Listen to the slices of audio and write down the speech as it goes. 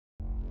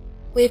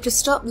We have to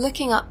stop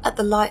looking up at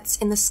the lights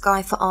in the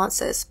sky for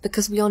answers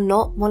because we are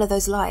not one of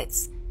those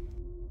lights.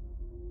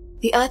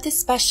 The Earth is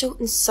special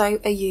and so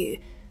are you.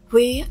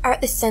 We are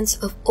at the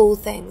center of all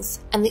things,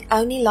 and the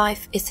only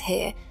life is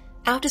here.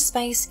 Outer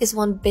space is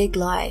one big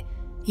lie.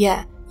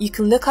 Yeah, you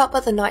can look up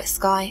at the night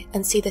sky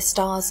and see the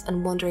stars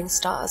and wandering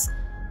stars,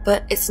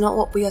 but it's not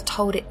what we are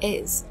told it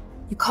is.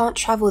 You can't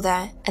travel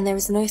there, and there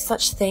is no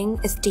such thing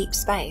as deep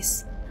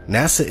space.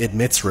 NASA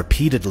admits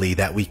repeatedly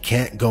that we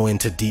can't go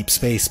into deep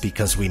space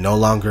because we no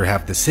longer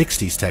have the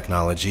 60s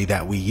technology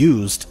that we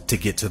used to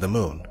get to the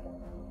moon.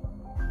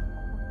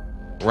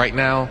 Right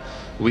now,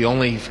 we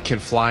only can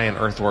fly in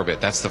Earth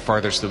orbit. That's the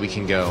farthest that we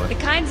can go. The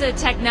kinds of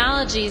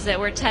technologies that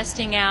we're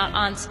testing out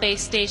on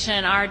Space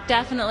Station are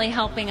definitely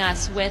helping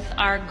us with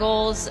our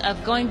goals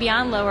of going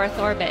beyond low Earth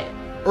orbit.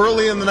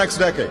 Early in the next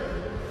decade,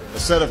 a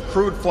set of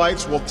crewed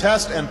flights will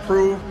test and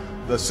prove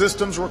the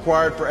systems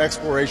required for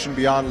exploration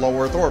beyond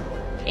low Earth orbit.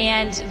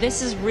 And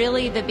this is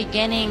really the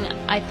beginning,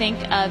 I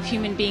think, of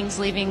human beings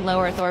leaving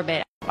low Earth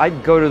orbit.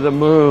 I'd go to the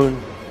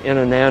moon in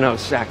a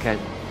nanosecond.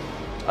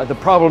 The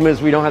problem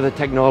is we don't have the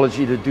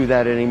technology to do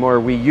that anymore.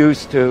 We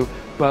used to,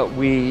 but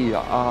we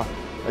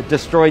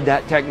destroyed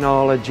that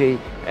technology,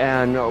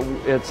 and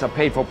it's a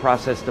painful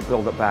process to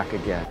build it back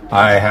again.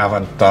 I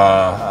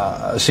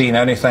haven't seen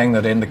anything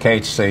that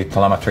indicates the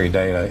telemetry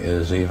data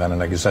is even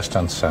in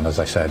existence, and as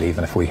I said,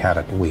 even if we had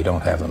it, we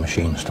don't have the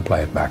machines to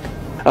play it back.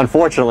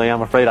 Unfortunately,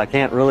 I'm afraid I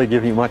can't really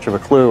give you much of a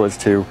clue as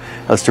to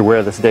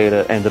where this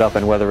data ended up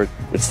and whether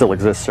it still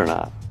exists or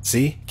not.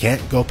 See?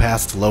 Can't go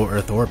past low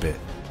Earth orbit.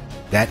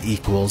 That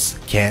equals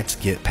can't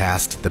get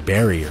past the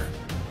barrier,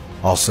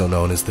 also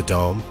known as the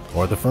dome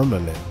or the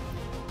firmament.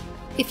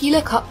 If you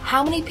look up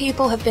how many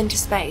people have been to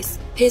space,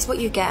 here's what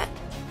you get.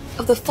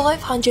 Of the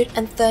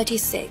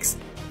 536,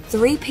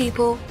 3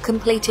 people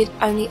completed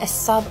only a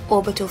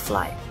suborbital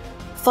flight.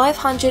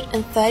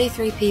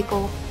 533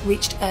 people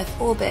reached Earth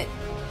orbit,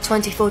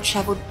 24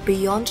 travelled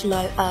beyond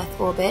low Earth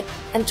orbit,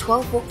 and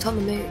 12 walked on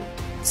the moon.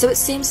 So it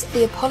seems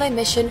the Apollo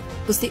mission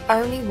was the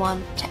only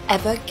one to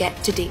ever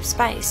get to deep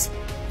space.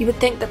 You would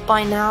think that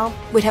by now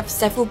we'd have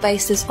several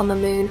bases on the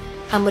moon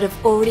and would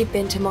have already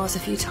been to Mars a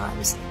few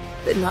times,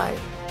 but no.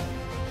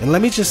 And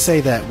let me just say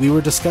that we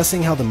were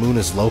discussing how the moon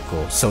is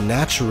local, so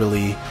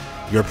naturally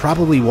you're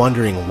probably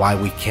wondering why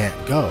we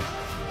can't go.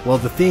 Well,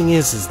 the thing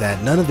is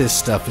that none of this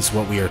stuff is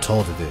what we are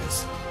told it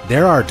is.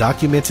 There are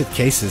documented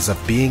cases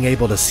of being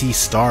able to see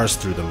stars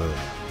through the moon.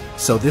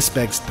 So this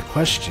begs the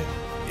question,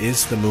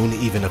 is the moon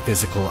even a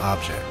physical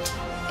object?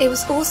 It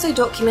was also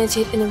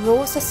documented in the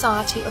Royal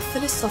Society of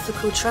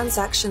Philosophical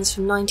Transactions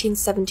from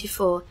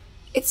 1974.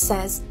 It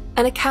says,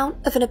 an account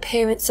of an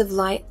appearance of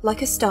light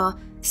like a star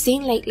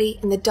seen lately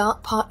in the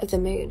dark part of the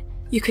moon.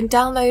 You can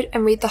download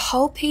and read the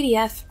whole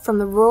PDF from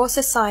the Royal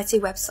Society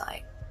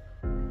website.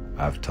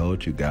 I've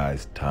told you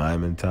guys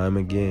time and time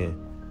again,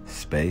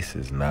 space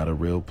is not a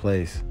real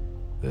place.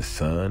 The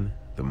sun,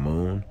 the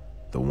moon,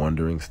 the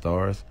wandering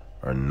stars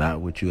are not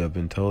what you have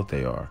been told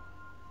they are.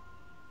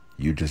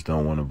 You just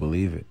don't want to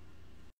believe it.